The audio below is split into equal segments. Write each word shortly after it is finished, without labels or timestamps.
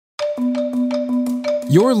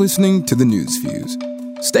You're listening to the News Fuse.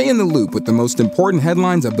 Stay in the loop with the most important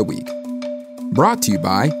headlines of the week. Brought to you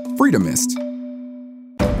by Freedomist.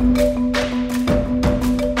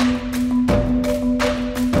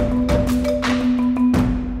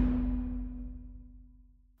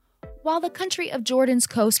 While the country of Jordan's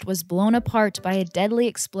coast was blown apart by a deadly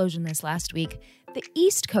explosion this last week, the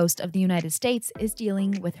east coast of the United States is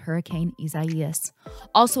dealing with Hurricane Isaias.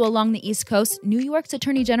 Also along the East Coast, New York's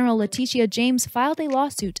Attorney General Letitia James filed a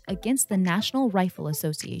lawsuit against the National Rifle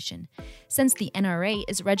Association. Since the NRA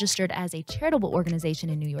is registered as a charitable organization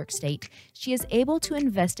in New York State, she is able to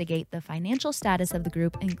investigate the financial status of the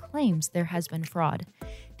group and claims there has been fraud.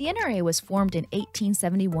 The NRA was formed in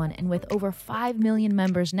 1871, and with over 5 million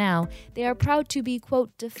members now, they are proud to be,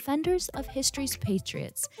 quote, defenders of history's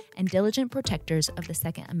patriots and diligent protectors of the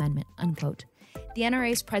Second Amendment, unquote. The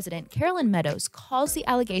NRA's president, Carolyn Meadows, calls the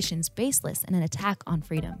allegations baseless and an attack on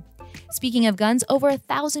freedom. Speaking of guns, over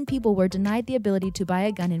 1,000 people were denied the ability to buy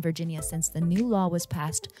a gun in Virginia since the new law was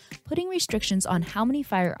passed, putting restrictions on how many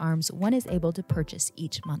firearms one is able to purchase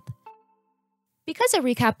each month. Because a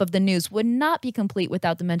recap of the news would not be complete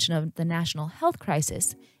without the mention of the national health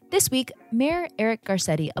crisis, this week, Mayor Eric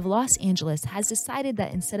Garcetti of Los Angeles has decided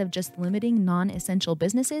that instead of just limiting non-essential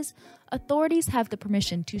businesses, authorities have the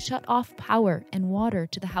permission to shut off power and water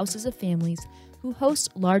to the houses of families who host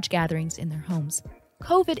large gatherings in their homes.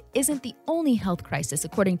 COVID isn't the only health crisis,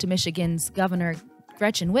 according to Michigan's Governor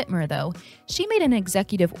Gretchen Whitmer, though. She made an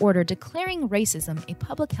executive order declaring racism a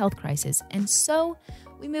public health crisis, and so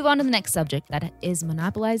we move on to the next subject that is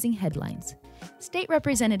monopolizing headlines. State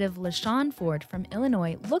Representative LaShawn Ford from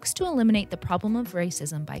Illinois looks to eliminate the problem of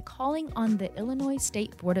racism by calling on the Illinois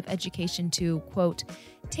State Board of Education to, quote,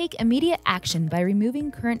 take immediate action by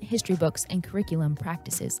removing current history books and curriculum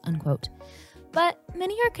practices, unquote. But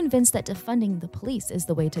many are convinced that defunding the police is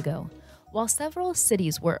the way to go. While several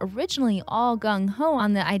cities were originally all gung-ho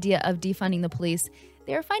on the idea of defunding the police,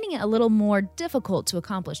 they are finding it a little more difficult to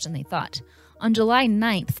accomplish than they thought. On July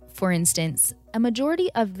 9th, for instance, a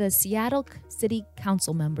majority of the Seattle City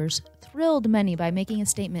Council members thrilled many by making a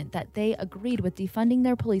statement that they agreed with defunding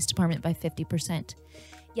their police department by 50%.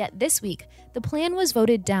 Yet this week, the plan was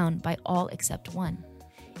voted down by all except one.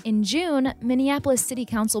 In June, Minneapolis City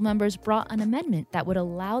Council members brought an amendment that would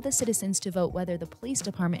allow the citizens to vote whether the police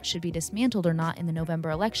department should be dismantled or not in the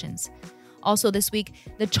November elections. Also this week,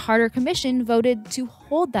 the Charter Commission voted to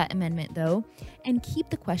hold that amendment, though, and keep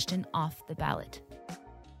the question off the ballot.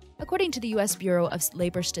 According to the U.S. Bureau of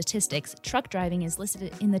Labor Statistics, truck driving is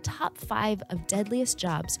listed in the top 5 of deadliest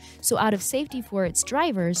jobs, so out of safety for its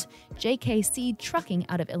drivers, JKC Trucking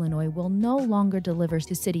out of Illinois will no longer deliver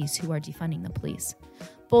to cities who are defunding the police.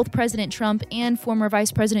 Both President Trump and former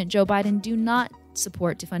Vice President Joe Biden do not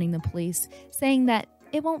support defunding the police, saying that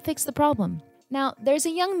it won't fix the problem. Now, there's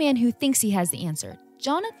a young man who thinks he has the answer.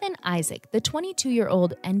 Jonathan Isaac, the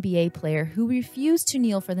 22-year-old NBA player who refused to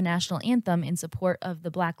kneel for the national anthem in support of the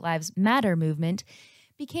Black Lives Matter movement,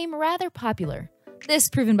 became rather popular. This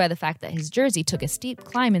proven by the fact that his jersey took a steep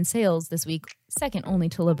climb in sales this week, second only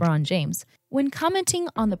to LeBron James. When commenting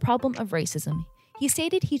on the problem of racism, he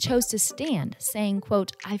stated he chose to stand, saying,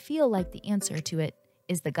 quote, I feel like the answer to it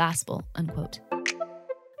is the gospel, unquote.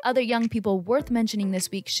 Other young people worth mentioning this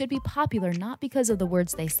week should be popular not because of the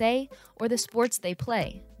words they say or the sports they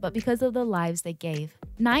play, but because of the lives they gave.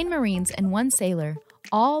 9 Marines and 1 sailor,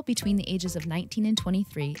 all between the ages of 19 and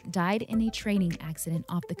 23, died in a training accident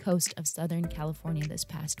off the coast of Southern California this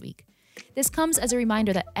past week. This comes as a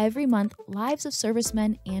reminder that every month, lives of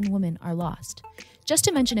servicemen and women are lost. Just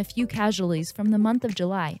to mention a few casualties from the month of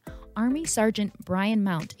July, Army Sergeant Brian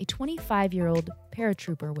Mount, a 25-year-old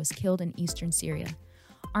paratrooper, was killed in eastern Syria.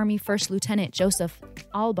 Army First Lieutenant Joseph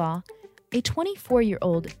Alba, a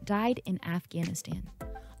 24-year-old, died in Afghanistan.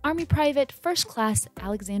 Army Private First Class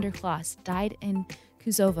Alexander Klaus died in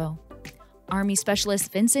Kosovo. Army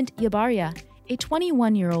Specialist Vincent Yabaria, a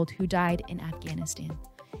 21-year-old who died in Afghanistan.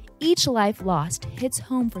 Each life lost hits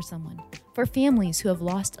home for someone, for families who have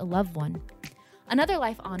lost a loved one. Another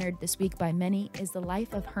life honored this week by many is the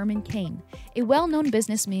life of Herman Cain, a well-known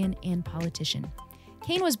businessman and politician.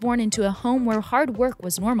 Cain was born into a home where hard work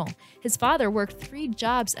was normal. His father worked 3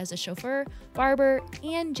 jobs as a chauffeur, barber,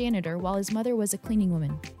 and janitor, while his mother was a cleaning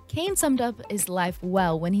woman. Cain summed up his life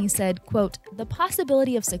well when he said, quote, the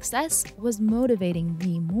possibility of success was motivating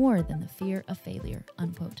me more than the fear of failure,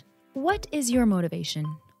 unquote. What is your motivation?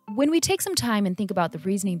 When we take some time and think about the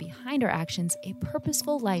reasoning behind our actions, a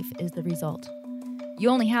purposeful life is the result. You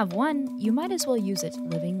only have one, you might as well use it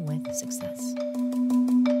living with success.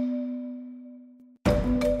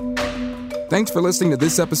 Thanks for listening to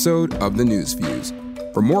this episode of The News Fuse.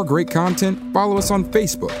 For more great content, follow us on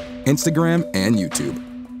Facebook, Instagram, and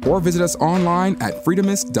YouTube. Or visit us online at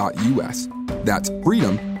freedomist.us. That's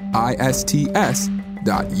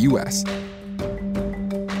freedomists.us.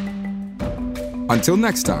 Until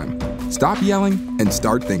next time, stop yelling and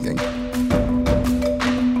start thinking.